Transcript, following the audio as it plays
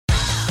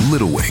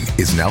Little Wing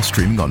is now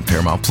streaming on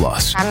Paramount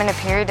Plus. I'm in a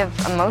period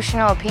of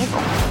emotional upheaval.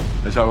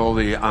 Is that all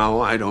the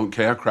I don't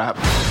care crap?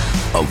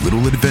 A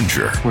little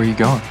adventure. Where are you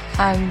going?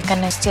 I'm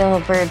gonna steal a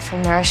bird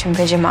from the Russian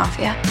pigeon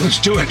mafia. Let's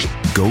do it.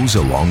 Goes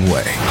a long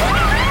way.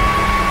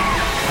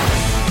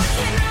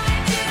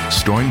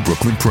 Starring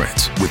Brooklyn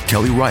Prince with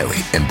Kelly Riley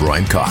and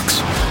Brian Cox.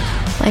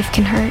 Life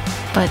can hurt,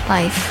 but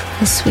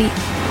life is sweet.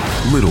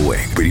 Little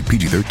Wing, rated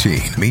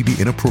PG-13, may be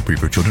inappropriate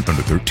for children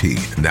under 13.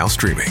 Now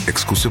streaming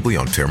exclusively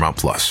on Paramount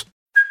Plus.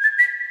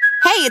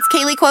 Hey, it's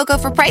Kaylee Cuoco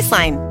for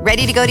Priceline.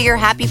 Ready to go to your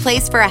happy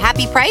place for a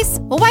happy price?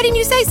 Well, why didn't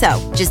you say so?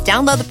 Just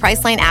download the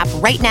Priceline app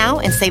right now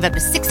and save up to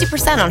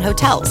 60% on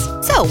hotels.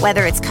 So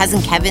whether it's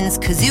Cousin Kevin's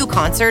Kazoo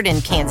Concert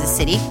in Kansas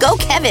City, go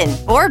Kevin,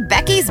 or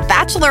Becky's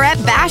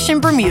Bachelorette Bash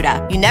in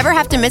Bermuda, you never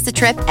have to miss a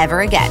trip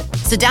ever again.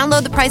 So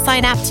download the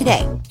Priceline app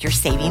today. Your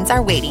savings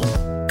are waiting.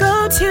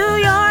 Go to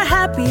your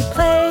happy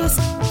place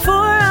for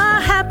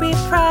a happy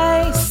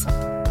price.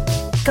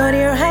 Go to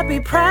your happy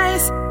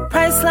price,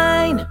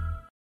 Priceline.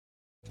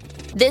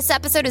 This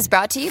episode is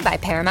brought to you by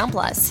Paramount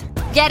Plus.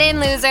 Get in,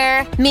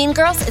 loser! Mean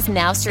Girls is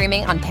now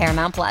streaming on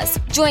Paramount Plus.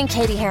 Join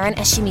Katie Heron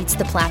as she meets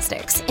the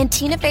plastics in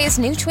Tina Fey's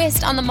new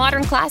twist on the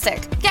modern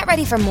classic. Get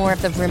ready for more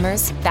of the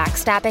rumors,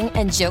 backstabbing,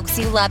 and jokes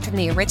you loved from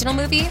the original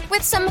movie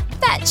with some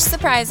fetch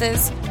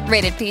surprises.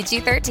 Rated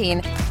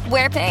PG-13.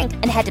 Wear pink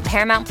and head to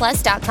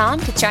ParamountPlus.com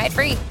to try it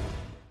free.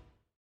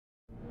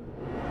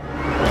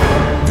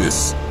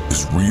 This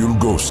is Real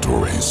Ghost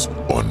Stories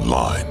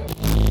Online.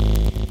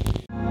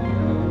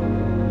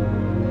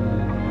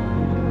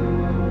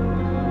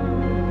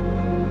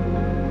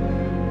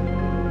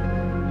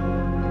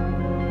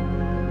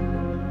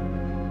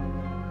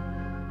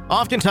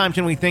 Oftentimes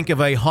when we think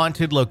of a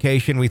haunted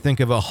location, we think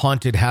of a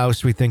haunted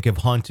house, we think of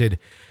haunted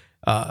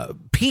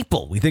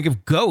people, we think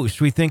of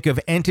ghosts, we think of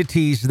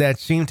entities that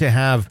seem to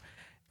have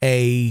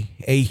a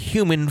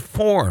human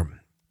form.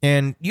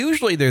 And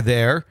usually they're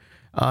there,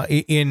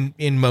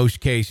 in most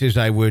cases,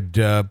 I would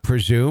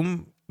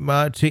presume,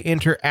 to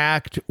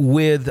interact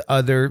with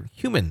other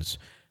humans.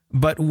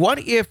 But what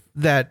if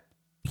that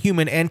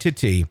human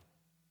entity,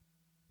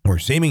 or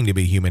seeming to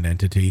be human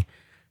entity,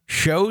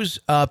 shows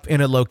up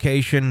in a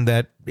location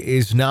that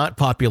is not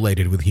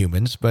populated with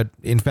humans, but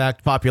in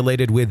fact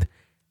populated with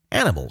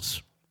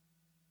animals?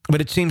 But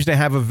it seems to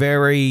have a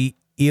very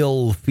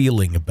ill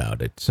feeling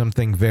about it,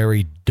 something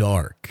very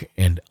dark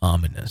and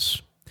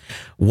ominous.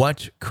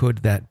 What could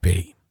that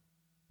be?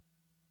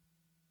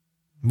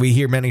 We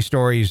hear many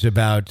stories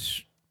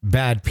about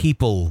bad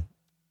people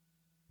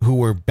who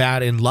were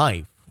bad in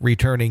life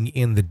returning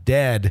in the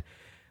dead,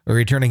 or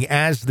returning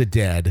as the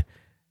dead,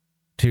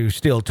 to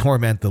still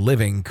torment the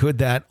living. Could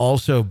that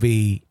also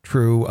be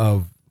true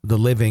of the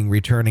living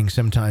returning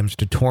sometimes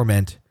to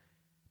torment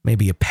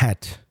maybe a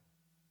pet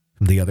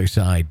from the other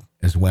side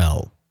as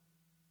well?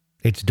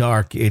 It's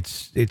dark,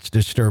 it's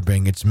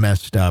disturbing, it's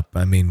messed up.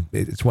 I mean,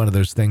 it's one of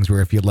those things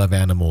where if you love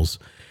animals,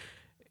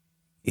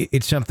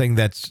 it's something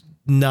that's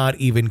not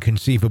even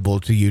conceivable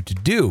to you to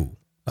do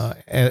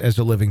as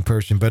a living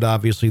person. But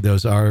obviously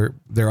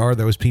there are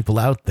those people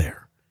out there.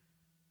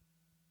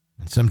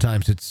 And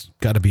sometimes it's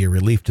got to be a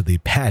relief to the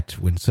pet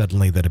when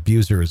suddenly that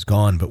abuser is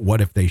gone. But what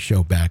if they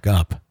show back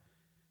up?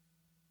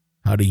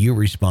 How do you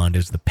respond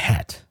as the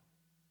pet?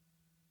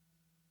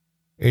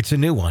 It's a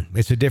new one.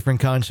 It's a different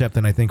concept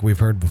than I think we've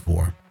heard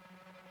before.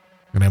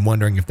 And I'm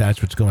wondering if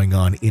that's what's going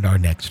on in our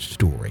next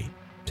story.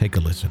 Take a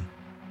listen.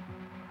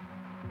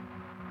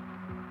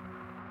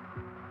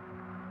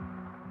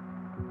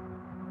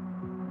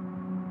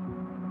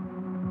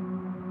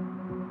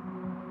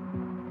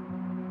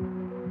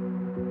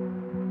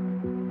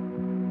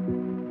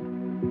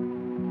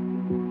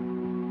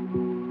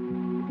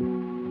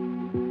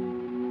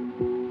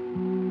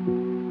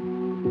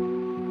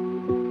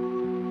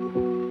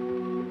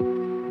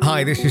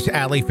 Hi, this is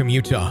Ali from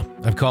Utah.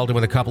 I've called in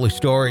with a couple of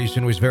stories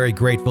and was very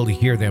grateful to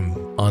hear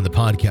them on the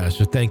podcast,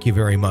 so thank you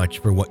very much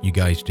for what you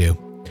guys do.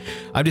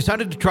 I've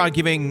decided to try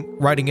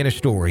writing in a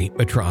story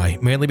a try,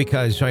 mainly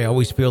because I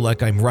always feel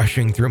like I'm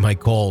rushing through my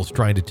calls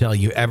trying to tell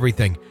you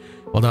everything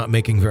while not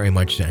making very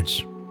much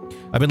sense.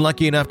 I've been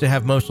lucky enough to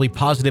have mostly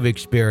positive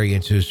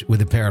experiences with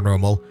the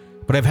paranormal,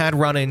 but I've had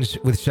run-ins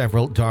with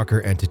several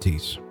darker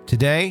entities.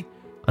 Today,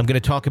 I'm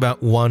going to talk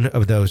about one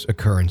of those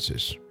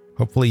occurrences.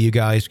 Hopefully you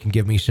guys can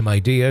give me some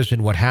ideas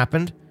on what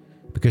happened,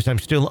 because I'm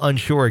still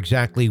unsure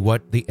exactly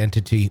what the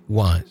entity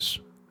was.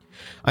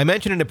 I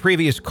mentioned in a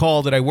previous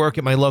call that I work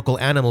at my local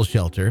animal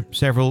shelter.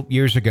 Several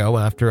years ago,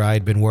 after I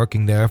had been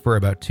working there for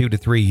about 2 to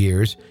 3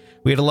 years,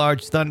 we had a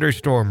large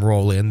thunderstorm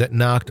roll in that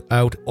knocked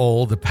out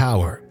all the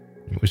power.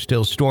 It was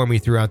still stormy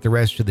throughout the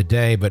rest of the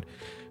day, but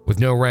with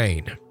no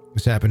rain.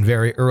 This happened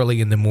very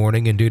early in the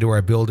morning, and due to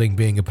our building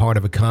being a part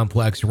of a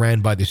complex ran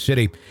by the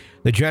city,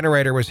 the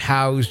generator was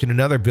housed in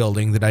another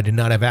building that I did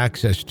not have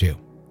access to.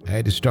 I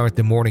had to start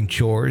the morning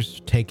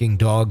chores, taking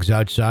dogs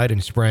outside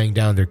and spraying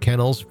down their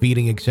kennels,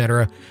 feeding,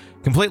 etc.,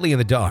 completely in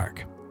the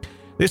dark.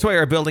 This way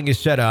our building is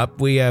set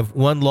up. We have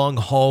one long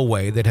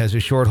hallway that has a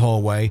short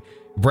hallway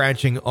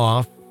branching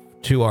off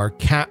to our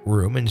cat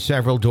room and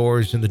several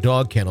doors in the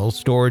dog kennel,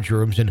 storage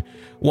rooms, and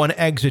one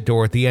exit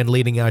door at the end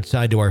leading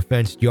outside to our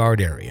fenced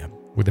yard area.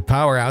 With the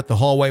power out, the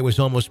hallway was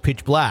almost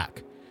pitch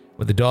black,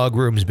 with the dog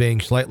rooms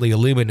being slightly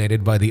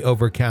illuminated by the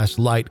overcast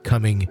light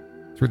coming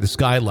through the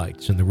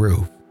skylights in the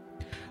roof.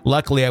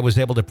 Luckily, I was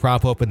able to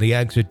prop open the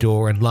exit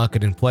door and lock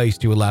it in place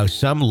to allow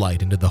some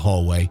light into the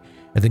hallway,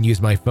 and then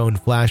use my phone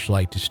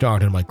flashlight to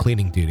start on my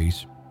cleaning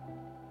duties.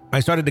 I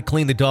started to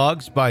clean the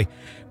dogs by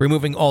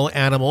removing all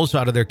animals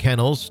out of their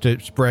kennels to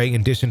spray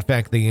and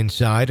disinfect the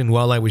inside, and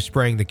while I was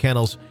spraying the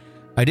kennels,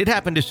 I did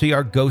happen to see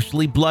our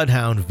ghostly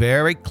bloodhound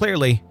very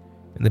clearly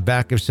in the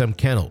back of some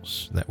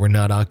kennels that were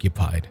not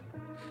occupied.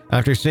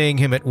 After seeing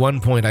him at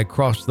one point, I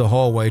crossed the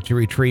hallway to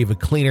retrieve a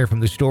cleaner from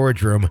the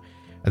storage room,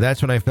 and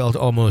that's when I felt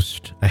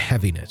almost a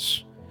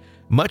heaviness.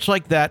 Much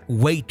like that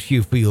weight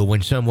you feel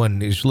when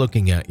someone is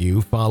looking at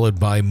you, followed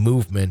by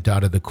movement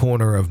out of the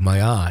corner of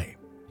my eye.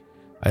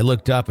 I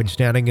looked up, and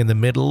standing in the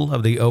middle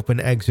of the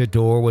open exit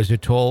door was a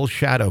tall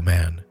shadow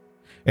man.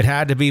 It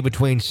had to be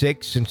between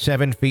 6 and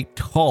 7 feet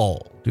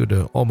tall due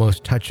to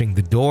almost touching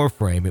the door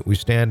frame it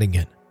was standing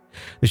in.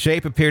 The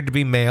shape appeared to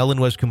be male and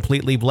was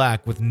completely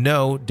black with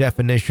no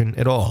definition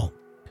at all.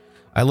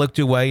 I looked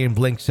away and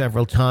blinked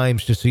several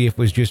times to see if it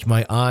was just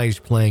my eyes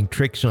playing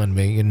tricks on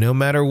me, and no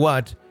matter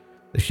what,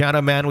 the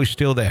shadow man was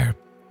still there.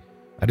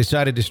 I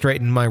decided to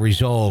straighten my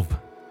resolve,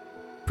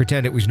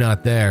 pretend it was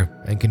not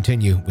there, and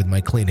continue with my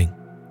cleaning.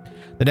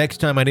 The next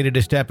time I needed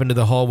to step into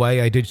the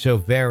hallway, I did so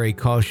very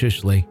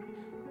cautiously,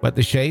 but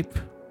the shape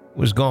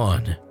was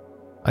gone.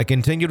 I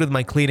continued with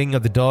my cleaning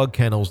of the dog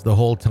kennels the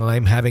whole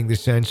time, having the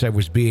sense I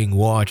was being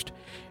watched,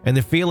 and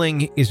the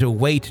feeling is a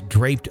weight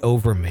draped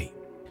over me.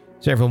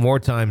 Several more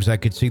times I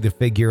could see the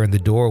figure in the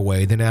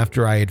doorway. Then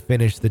after I had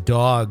finished the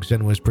dogs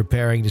and was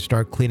preparing to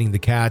start cleaning the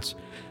cats,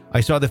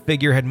 I saw the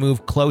figure had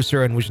moved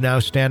closer and was now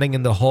standing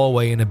in the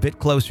hallway and a bit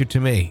closer to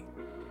me,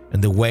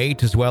 and the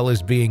weight as well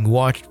as being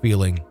watched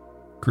feeling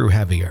grew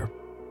heavier.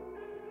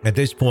 At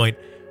this point,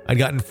 I'd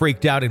gotten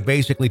freaked out and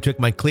basically took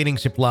my cleaning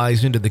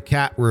supplies into the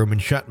cat room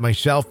and shut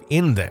myself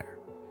in there.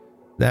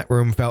 That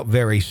room felt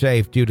very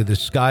safe due to the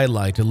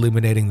skylight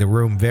illuminating the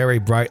room very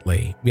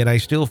brightly, yet I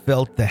still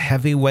felt the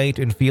heavy weight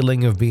and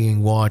feeling of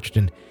being watched,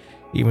 and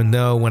even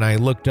though when I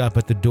looked up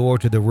at the door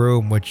to the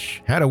room,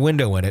 which had a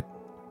window in it,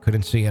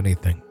 couldn't see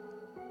anything.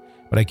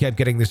 But I kept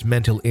getting this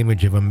mental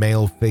image of a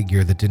male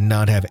figure that did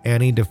not have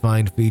any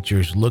defined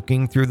features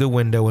looking through the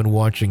window and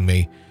watching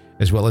me,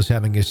 as well as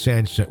having a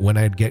sense that when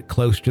I'd get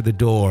close to the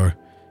door,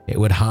 it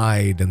would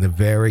hide in the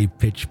very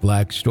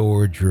pitch-black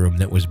storage room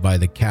that was by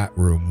the cat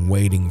room,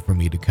 waiting for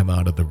me to come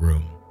out of the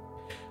room.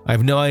 I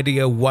have no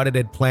idea what it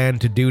had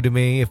planned to do to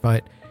me, if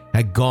I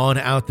had gone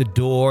out the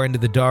door into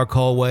the dark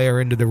hallway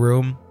or into the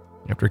room.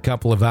 After a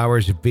couple of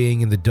hours of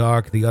being in the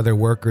dark, the other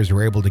workers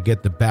were able to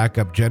get the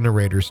backup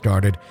generator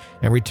started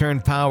and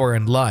return power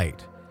and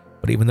light.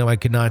 But even though I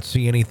could not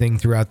see anything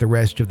throughout the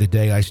rest of the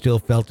day, I still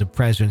felt a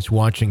presence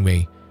watching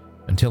me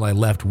until I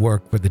left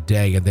work for the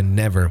day and then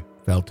never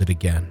felt it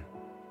again.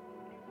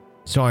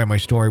 Sorry my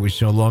story was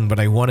so long, but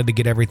I wanted to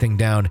get everything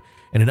down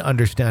in an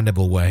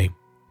understandable way.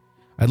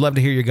 I'd love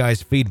to hear your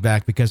guys'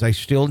 feedback because I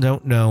still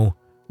don't know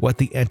what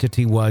the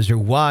entity was or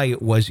why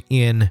it was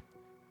in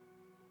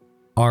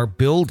our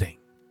building,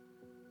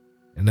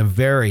 and a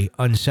very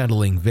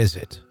unsettling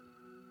visit.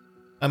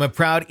 I'm a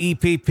proud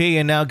EPP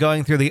and now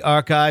going through the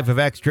archive of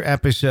extra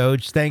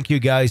episodes. Thank you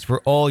guys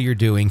for all you're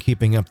doing,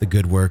 keeping up the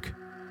good work.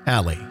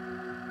 Allie.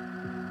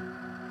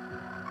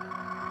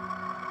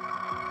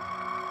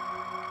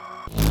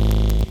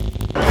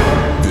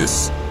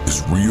 This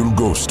is Real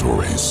Ghost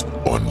Stories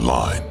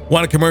Online.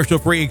 Want a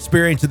commercial-free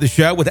experience of the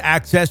show with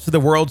access to the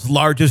world's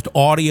largest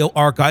audio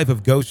archive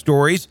of ghost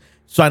stories?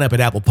 Sign up at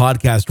Apple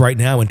Podcast right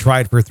now and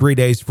try it for 3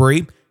 days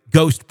free.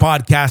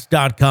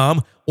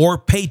 Ghostpodcast.com or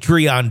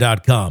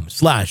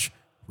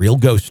patreon.com/Real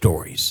Ghost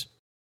Stories.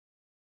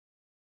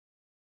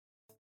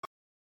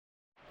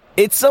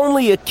 It's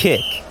only a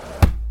kick,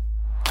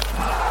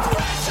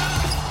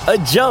 a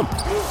jump,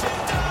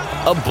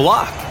 a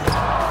block.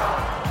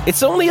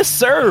 It's only a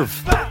serve.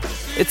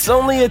 It's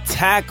only a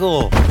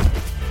tackle,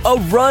 a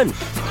run.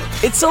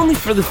 It's only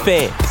for the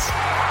fans.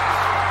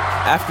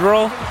 After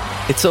all,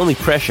 it's only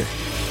pressure.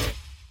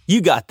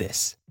 You got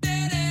this.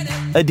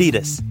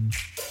 Adidas.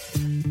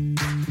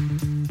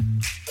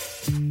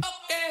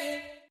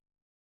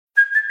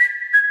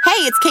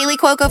 Hey, it's Kaylee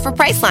Cuoco for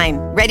Priceline.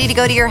 Ready to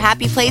go to your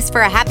happy place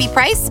for a happy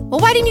price? Well,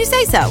 why didn't you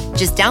say so?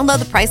 Just download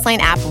the Priceline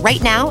app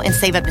right now and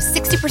save up to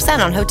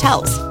 60% on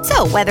hotels.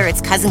 So whether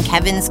it's Cousin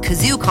Kevin's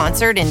Kazoo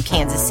Concert in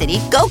Kansas City,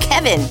 go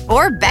Kevin,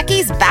 or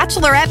Becky's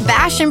Bachelorette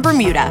Bash in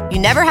Bermuda, you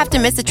never have to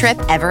miss a trip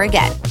ever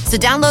again. So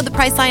download the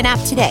Priceline app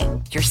today.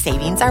 Your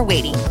savings are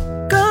waiting.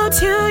 Go to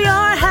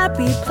your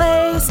happy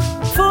place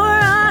for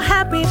a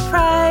happy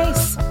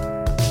price.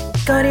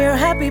 Go to your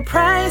happy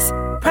price,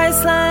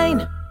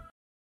 Priceline.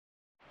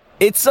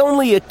 It's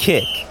only a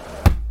kick,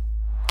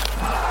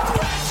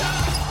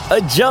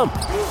 a jump,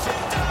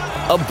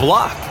 a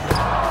block.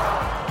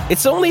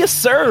 It's only a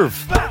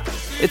serve.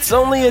 It's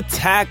only a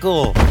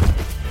tackle,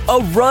 a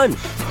run.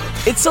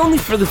 It's only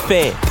for the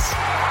fans.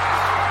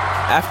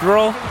 After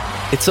all,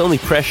 it's only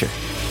pressure.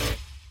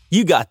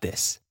 You got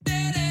this.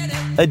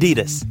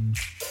 Adidas.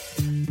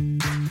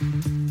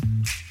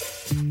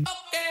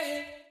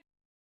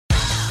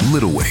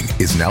 Little Wing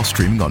is now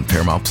streaming on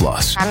Paramount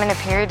Plus. I'm in a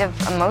period of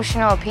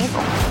emotional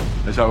upheaval.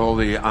 Is that all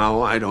the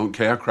I don't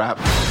care crap?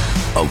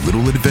 A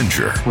little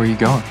adventure. Where are you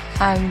going?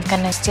 I'm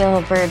gonna steal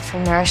a bird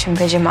from the Russian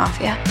pigeon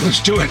mafia. Let's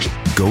do it.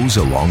 Goes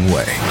a long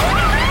way.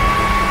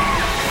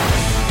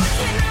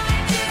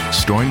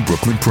 Starring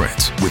Brooklyn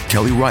Prince with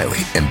Kelly Riley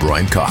and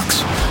Brian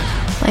Cox.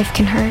 Life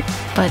can hurt,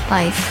 but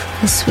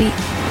life is sweet.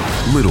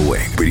 Little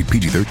Wing, rated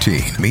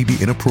PG-13, may be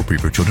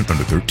inappropriate for children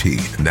under 13.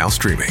 Now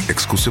streaming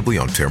exclusively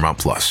on Paramount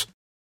Plus.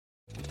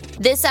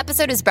 This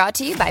episode is brought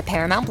to you by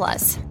Paramount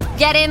Plus.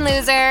 Get in,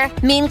 loser!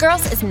 Mean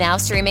Girls is now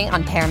streaming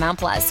on Paramount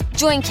Plus.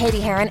 Join Katie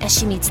Heron as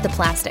she meets the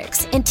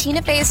plastics in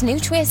Tina Fey's new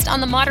twist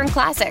on the modern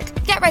classic.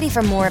 Get ready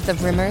for more of the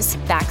rumors,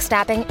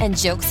 backstabbing, and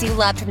jokes you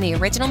loved from the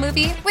original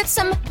movie with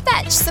some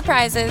fetch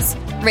surprises.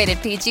 Rated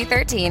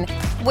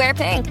PG-13. Wear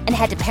pink and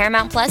head to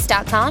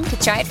ParamountPlus.com to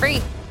try it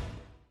free.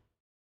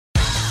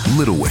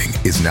 Little Wing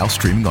is now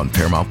streaming on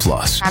Paramount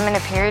Plus. I'm in a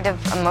period of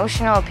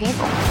emotional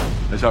upheaval.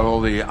 Is that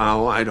all the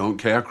I don't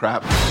care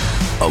crap?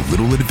 A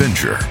little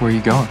adventure. Where are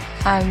you going?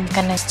 I'm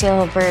gonna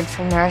steal a bird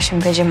from the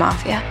Russian pigeon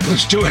mafia.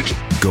 Let's do it.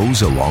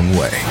 Goes a long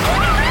way.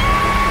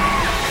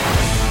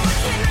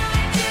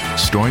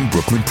 Starring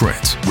Brooklyn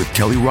Prince with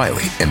Kelly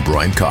Riley and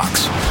Brian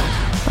Cox.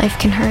 Life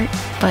can hurt,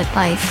 but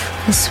life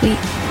is sweet.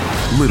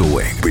 Little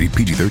Wing, rated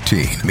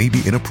PG-13, may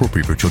be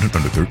inappropriate for children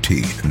under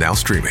 13. Now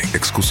streaming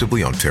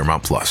exclusively on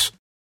Paramount Plus.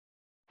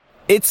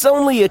 It's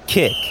only a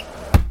kick.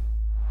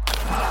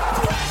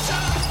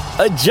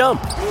 A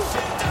jump.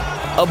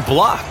 A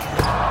block.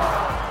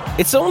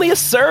 It's only a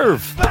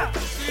serve.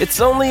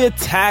 It's only a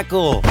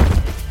tackle.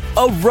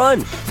 A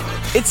run.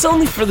 It's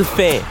only for the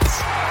fans.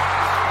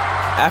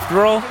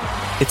 After all,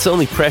 it's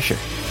only pressure.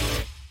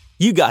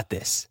 You got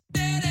this.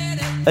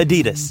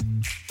 Adidas.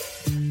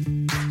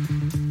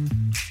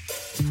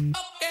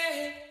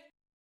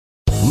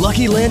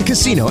 Lucky Land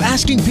Casino,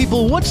 asking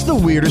people, what's the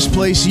weirdest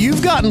place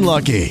you've gotten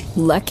lucky?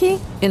 Lucky?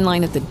 In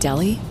line at the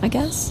deli, I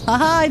guess?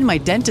 Aha, in my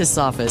dentist's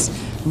office.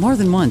 More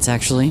than once,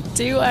 actually.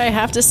 Do I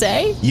have to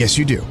say? Yes,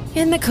 you do.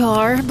 In the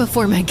car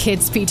before my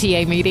kids'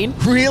 PTA meeting.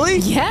 Really?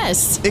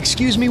 Yes.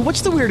 Excuse me,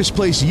 what's the weirdest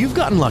place you've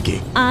gotten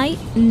lucky? I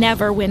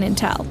never win and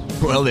tell.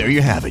 Well, there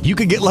you have it. You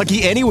can get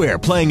lucky anywhere,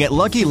 playing at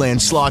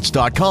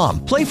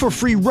LuckyLandSlots.com. Play for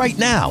free right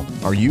now.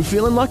 Are you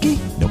feeling lucky?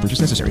 No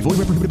purchase necessary. Void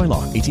where prohibited by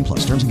law. 18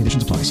 plus. Terms and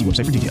conditions apply. See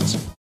website for details.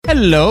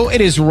 Hello,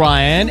 it is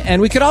Ryan,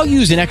 and we could all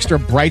use an extra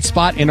bright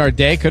spot in our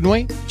day, couldn't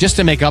we? Just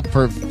to make up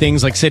for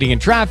things like sitting in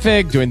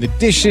traffic, doing the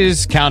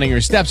dishes, counting your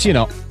steps, you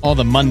know, all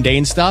the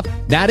mundane stuff.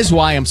 That is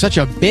why I'm such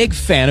a big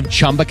fan of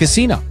Chumba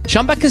Casino.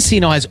 Chumba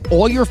Casino has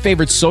all your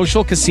favorite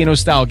social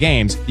casino-style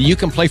games that you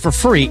can play for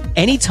free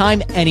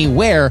anytime,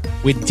 anywhere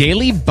with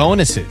daily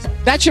bonuses.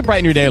 That should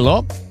brighten your day a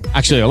little.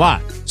 Actually, a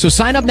lot. So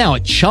sign up now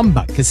at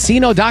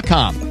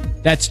ChumbaCasino.com.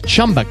 That's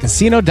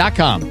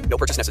ChumbaCasino.com. No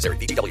purchase necessary.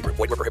 VGW Group.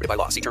 Void where prohibited by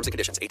law. See terms and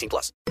conditions. 18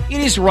 plus. It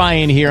is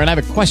Ryan here, and I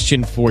have a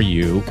question for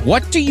you.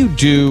 What do you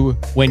do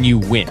when you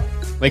win?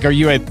 Like, are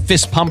you a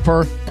fist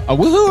pumper, a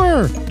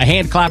woohooer, a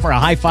hand clapper, a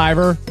high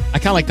fiver? I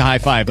kind of like the high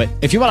five, but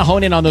if you want to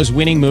hone in on those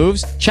winning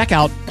moves, check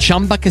out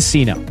Chumba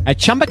Casino. At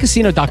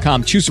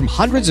ChumbaCasino.com, choose from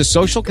hundreds of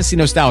social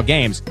casino-style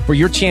games for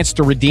your chance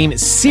to redeem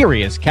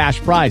serious cash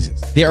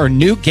prizes. There are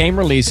new game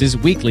releases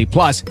weekly,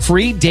 plus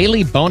free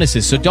daily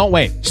bonuses, so don't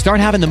wait. Start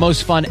having the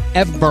most fun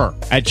ever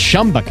at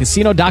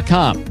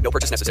ChumbaCasino.com. No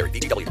purchase necessary.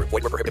 VGW Group.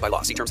 Void where prohibited by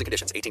law. See terms and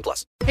conditions. 18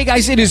 plus. Hey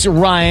guys, it is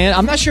Ryan.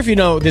 I'm not sure if you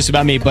know this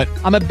about me, but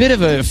I'm a bit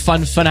of a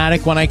fun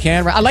fanatic when I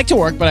can. I like to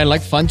work, but I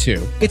like fun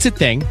too. It's a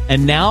thing.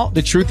 And now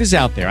the truth is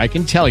out there. I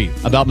can tell you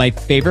about my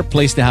favorite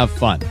place to have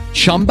fun.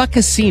 Chumba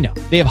Casino.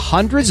 They have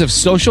hundreds of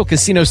social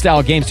casino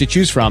style games to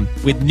choose from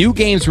with new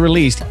games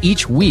released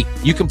each week.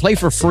 You can play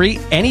for free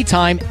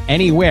anytime,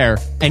 anywhere.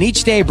 And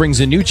each day brings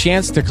a new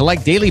chance to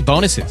collect daily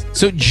bonuses.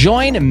 So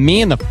join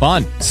me in the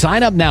fun.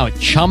 Sign up now at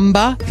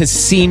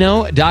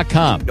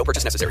ChumbaCasino.com. No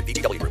purchase necessary.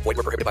 VGW Group. Void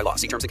where prohibited by law.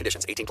 See terms and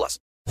conditions. 18 plus.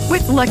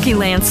 With Lucky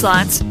Land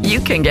Slots,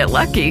 you can get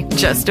lucky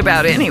just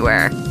about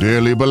anywhere.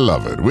 Dearly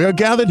beloved, we are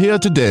gathered here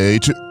today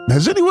to...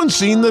 Has anyone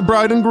seen the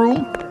bride and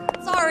groom?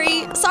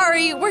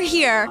 Sorry, we're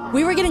here.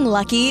 We were getting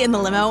lucky in the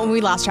limo and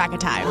we lost track of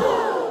time.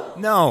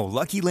 No,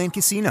 Lucky Land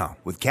Casino,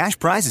 with cash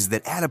prizes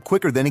that add up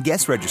quicker than a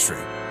guest registry.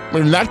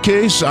 In that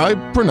case, I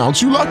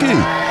pronounce you lucky.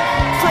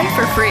 Play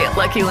for free at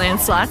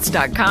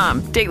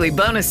LuckyLandSlots.com. Daily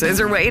bonuses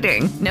are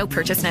waiting. No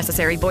purchase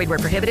necessary. Void where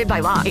prohibited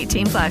by law.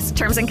 18 plus.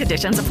 Terms and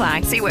conditions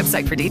apply. See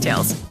website for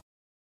details.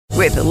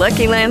 With the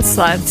Lucky Land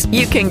Slots,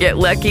 you can get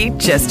lucky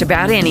just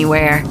about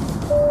anywhere.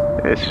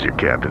 This is your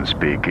captain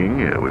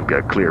speaking. We've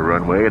got clear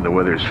runway and the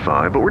weather's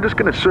fine, but we're just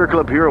going to circle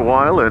up here a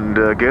while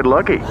and get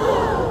lucky.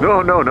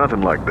 No,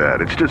 nothing like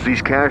that. It's just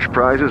these cash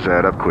prizes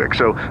add up quick.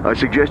 So I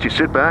suggest you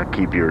sit back,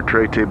 keep your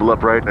tray table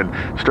upright, and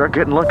start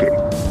getting lucky.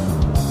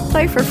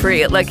 Play for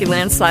free at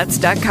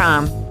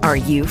LuckyLandSlots.com. Are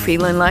you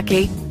feeling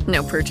lucky?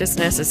 No purchase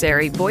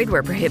necessary. Void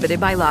where prohibited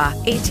by law.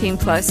 18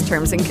 plus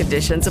terms and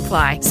conditions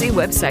apply. See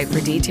website for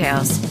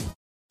details.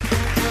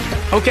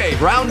 Okay,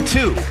 round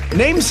two.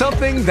 Name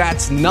something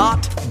that's not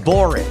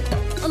boring.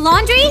 A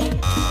laundry?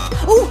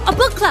 Ooh, a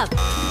book club.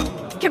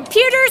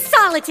 Computer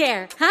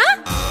solitaire,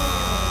 huh?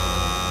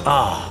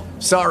 Ah, oh,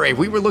 sorry.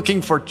 We were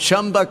looking for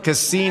Chumba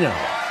Casino.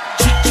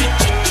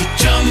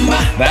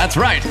 That's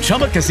right.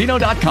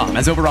 ChumbaCasino.com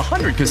has over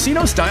 100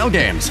 casino-style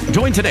games.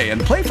 Join today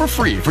and play for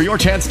free for your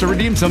chance to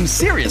redeem some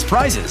serious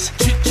prizes.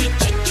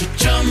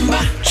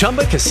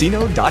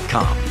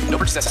 ChumbaCasino.com. No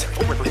purchase necessary.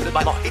 Void where prohibited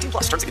by law. 18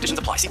 plus. Terms and conditions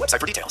apply. See website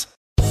for details.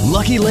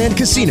 Lucky Land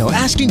Casino,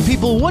 asking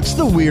people, what's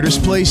the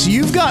weirdest place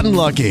you've gotten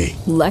lucky?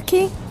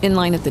 Lucky? In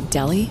line at the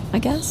deli, I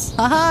guess?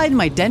 Aha, in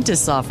my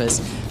dentist's office.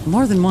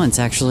 More than once,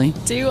 actually.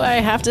 Do I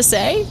have to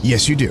say?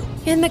 Yes, you do.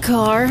 In the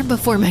car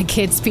before my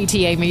kids'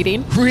 PTA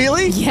meeting.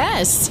 Really?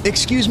 Yes.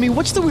 Excuse me,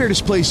 what's the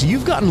weirdest place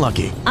you've gotten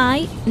lucky?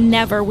 I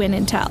never win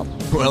and tell.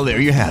 Well, there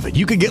you have it.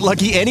 You can get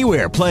lucky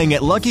anywhere, playing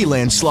at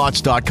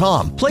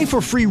LuckyLandSlots.com. Play for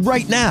free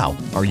right now.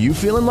 Are you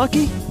feeling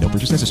lucky? No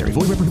purchase necessary.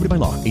 Void where prohibited by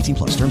law. 18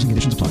 plus. Terms and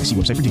conditions apply. See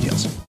website for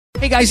details.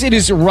 Hey guys, it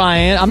is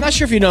Ryan. I'm not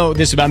sure if you know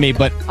this about me,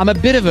 but I'm a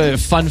bit of a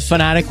fun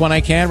fanatic when I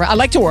can. I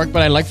like to work,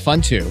 but I like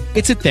fun too.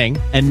 It's a thing.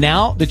 And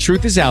now the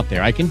truth is out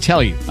there. I can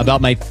tell you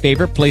about my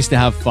favorite place to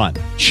have fun.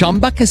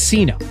 Chumba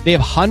Casino. They have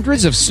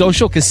hundreds of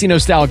social casino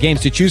style games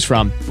to choose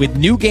from with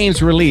new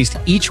games released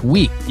each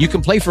week. You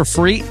can play for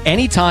free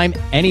anytime,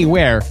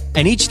 anywhere.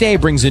 And each day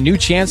brings a new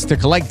chance to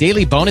collect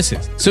daily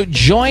bonuses. So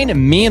join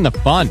me in the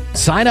fun.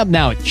 Sign up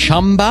now at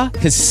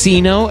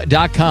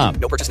ChumbaCasino.com.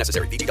 No purchase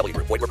necessary. VGW.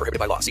 Void where prohibited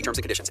by law. See terms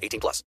and conditions. 18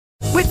 plus.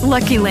 With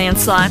Lucky Land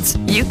Slots,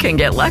 you can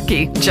get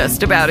lucky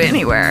just about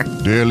anywhere.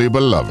 Dearly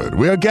beloved,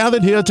 we are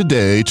gathered here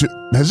today to...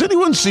 Has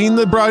anyone seen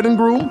the bride and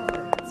groom?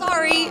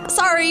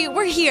 Sorry,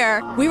 we're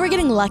here. We were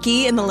getting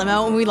lucky in the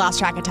limo and we lost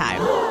track of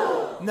time.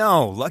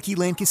 No, Lucky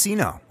Land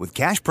Casino, with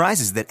cash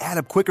prizes that add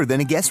up quicker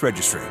than a guest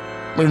registry.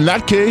 In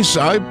that case,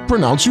 I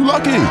pronounce you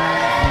lucky.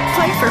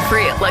 Play for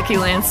free at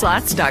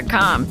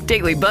LuckyLandSlots.com.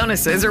 Daily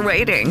bonuses are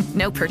waiting.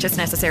 No purchase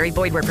necessary.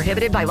 Void where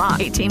prohibited by law.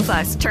 18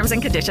 plus. Terms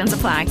and conditions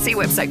apply. See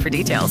website for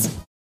details.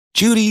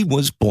 Judy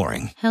was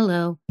boring.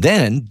 Hello.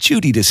 Then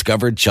Judy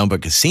discovered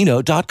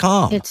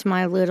ChumbaCasino.com. It's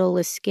my little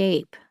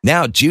escape.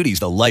 Now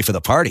Judy's the life of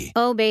the party.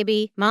 Oh,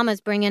 baby,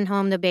 mama's bringing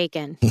home the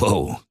bacon.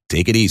 Whoa,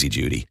 take it easy,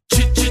 Judy.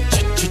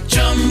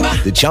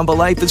 The Chumba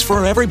life is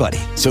for everybody.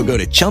 So go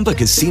to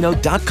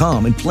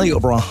ChumbaCasino.com and play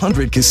over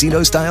 100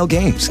 casino-style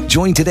games.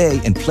 Join today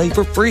and play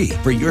for free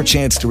for your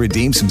chance to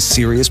redeem some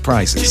serious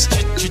prizes.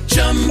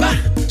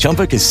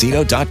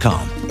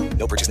 ChumbaCasino.com.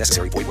 No purchase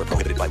necessary. Void where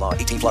prohibited by law.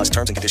 18 plus.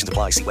 Terms and conditions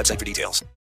apply. See website for details.